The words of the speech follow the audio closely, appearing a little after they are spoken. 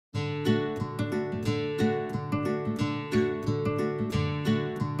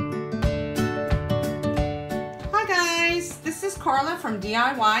Carla from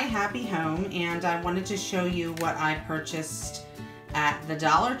DIY Happy Home, and I wanted to show you what I purchased at the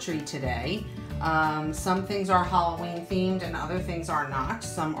Dollar Tree today. Some things are Halloween themed and other things are not.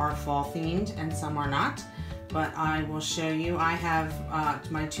 Some are fall themed and some are not. But I will show you. I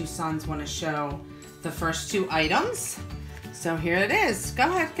have, my two sons want to show the first two items. So here it is. Go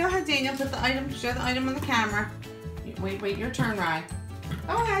ahead, Daniel. Put the item, show the item on the camera. Wait, your turn, Rye.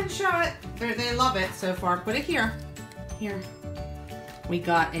 Go ahead and show it. They love it so far. Put it here. Here. We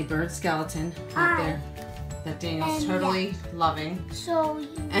got a bird skeleton right there that Daniel's totally loving. So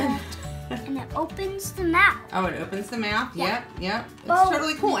and it opens the mouth. Oh, it opens the mouth. Yep. It's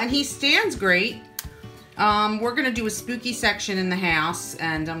totally cool. And he stands great. We're gonna do a spooky section in the house,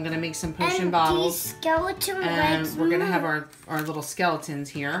 and I'm gonna make some potion bottles. These skeleton and legs we're gonna have our little skeletons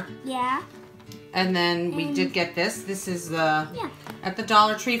here. Yeah. And then we did get this. This is the at the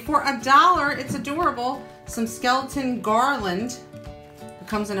Dollar Tree for $1. It's adorable. Some skeleton garland. It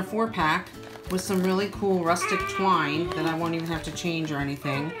comes in a 4-pack with some really cool rustic twine that I won't even have to change or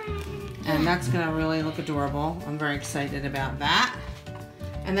anything. And that's gonna really look adorable. I'm very excited about that.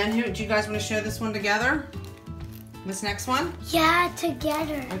 And then do you guys want to show this one together? This next one? Yeah,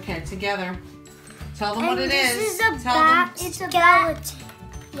 together. Okay, together. Tell them what it is. This is a it's a skeleton.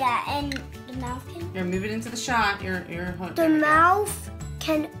 Yeah, and the mouth can. Here, move it into the shot. The mouth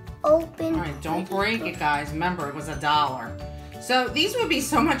can open. All right, don't break it, guys. Remember, it was $1. So these would be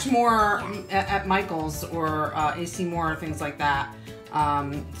so much more at Michael's or AC Moore or things like that.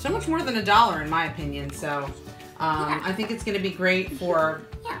 So much more than $1 in my opinion. So I think it's going to be great for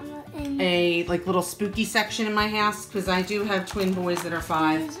a little spooky section in my house, because I do have twin boys that are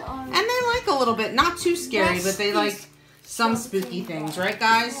 5, and they like a little bit, not too scary, but they like some spooky things, right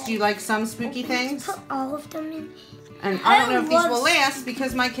guys? Do you like some spooky things? Put all of them in. And I don't know if these will last,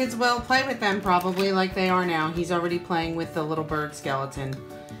 because my kids will play with them probably like they are now. He's already playing with the little bird skeleton,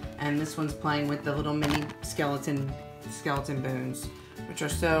 and this one's playing with the little mini skeleton bones, which are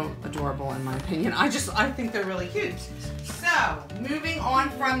so adorable in my opinion. I think they're really cute. So, moving on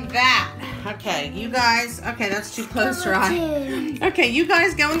from that. Okay, you guys, okay, that's too close, right? Okay, you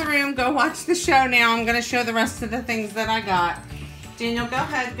guys go in the room, go watch the show now. I'm gonna show the rest of the things that I got. Daniel, go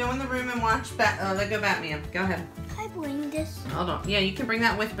ahead, go in the room and watch Lego Batman. Go ahead. Can I bring this? Hold on. Yeah, you can bring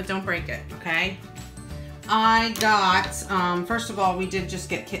that with, but don't break it, okay? I got, first of all, we did just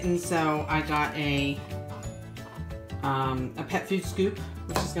get kittens, so I got a pet food scoop,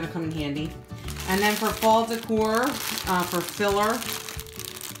 which is going to come in handy. And then for fall decor, for filler,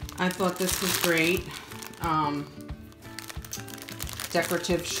 I thought this was great.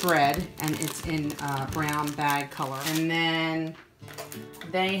 Decorative shred, and it's in brown bag color. And then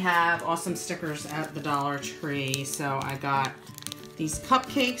they have awesome stickers at the Dollar Tree, so I got these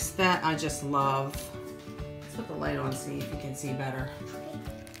cupcakes that I just love. Let's put the light on, see if you can see better.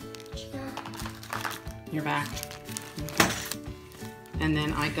 You're back. And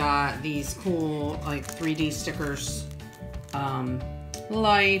then I got these cool, like, 3D stickers.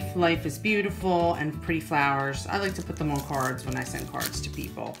 Life is beautiful, and pretty flowers. I like to put them on cards when I send cards to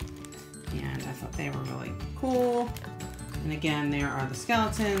people. And I thought they were really cool. And again, there are the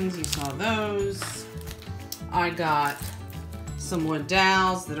skeletons. You saw those. I got some wood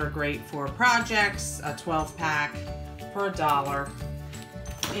dowels that are great for projects. A 12-pack for $1.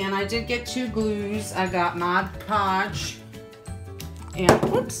 And I did get 2 glues. I got Mod Podge. And,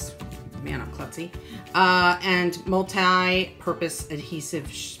 whoops, man, I'm klutzy. And multi-purpose adhesive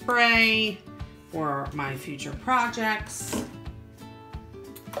spray for my future projects.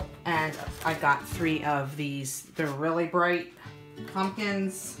 And I got 3 of these. They're really bright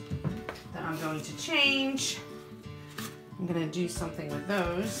pumpkins that I'm going to change. I'm going to do something with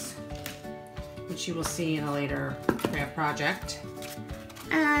those, which you will see in a later craft project.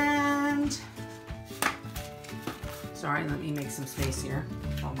 And sorry, let me make some space here.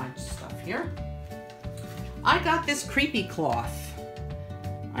 All my stuff here. I got this creepy cloth.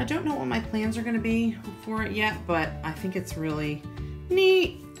 I don't know what my plans are going to be for it yet, but I think it's really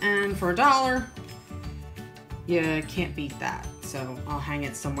neat. And for $1, you can't beat that. So I'll hang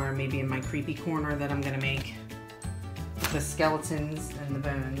it somewhere, maybe in my creepy corner that I'm going to make the skeletons and the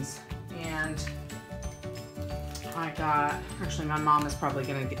bones. And I got, actually my mom is probably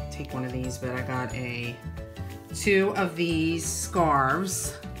going to take one of these, but I got 2 of these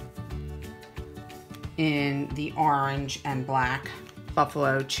scarves in the orange and black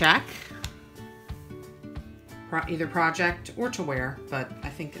buffalo check. Either project or to wear, but I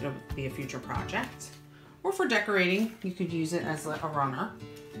think it'll be a future project. Or for decorating, you could use it as a runner.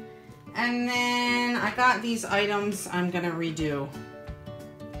 And then I got these items I'm gonna redo.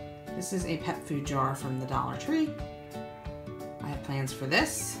 This is a pet food jar from the Dollar Tree. plans for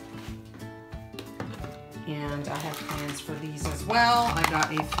this. And I have plans for these as well. I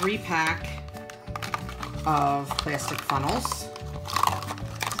got a 3-pack of plastic funnels.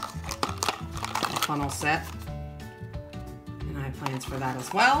 A funnel set. And I have plans for that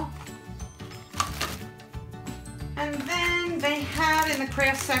as well. And then they had in the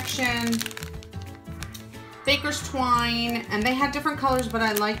craft section baker's twine, and they had different colors, but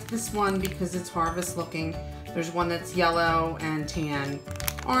I liked this one because it's harvest looking. There's one that's yellow and tan,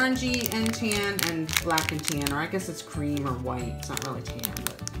 orangey and tan, and black and tan, or I guess it's cream or white. It's not really tan,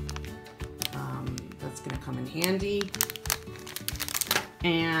 but that's gonna come in handy.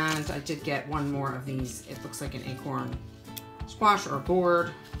 And I did get one more of these. It looks like an acorn squash or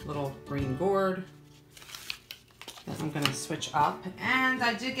gourd, little green gourd that I'm gonna switch up. And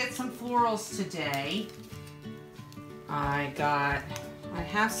I did get some florals today. I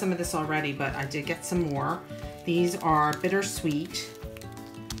have some of this already, but I did get some more. These are bittersweet,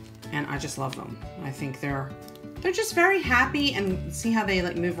 and I just love them. I think they're just very happy, and see how they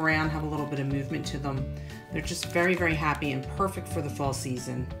like move around, have a little bit of movement to them. They're just very, very happy and perfect for the fall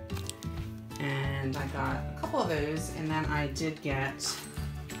season. And I got a couple of those, and then I did get,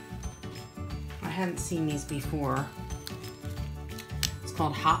 I hadn't seen these before. It's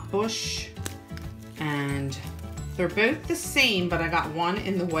called Hot Bush, and they're both the same, but I got one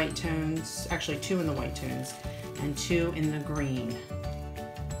in the white tones, actually 2 in the white tones, and 2 in the green,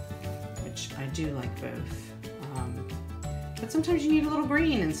 which I do like both. But sometimes you need a little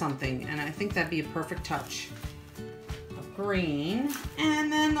green in something, and I think that'd be a perfect touch of green.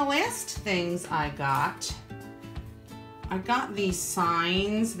 And then the last things I got these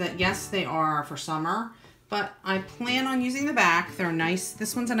signs that, yes, they are for summer, but I plan on using the back. They're nice.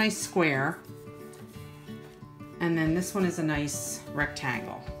 This one's a nice square. And then this one is a nice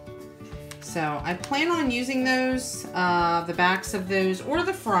rectangle. So I plan on using those, the backs of those, or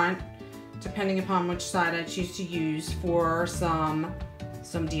the front, depending upon which side I choose to use for some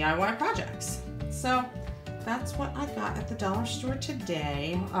DIY projects. So that's what I got at the dollar store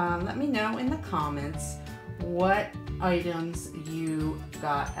today. Let me know in the comments what items you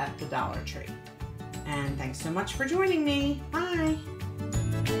got at the Dollar Tree. And thanks so much for joining me. Bye.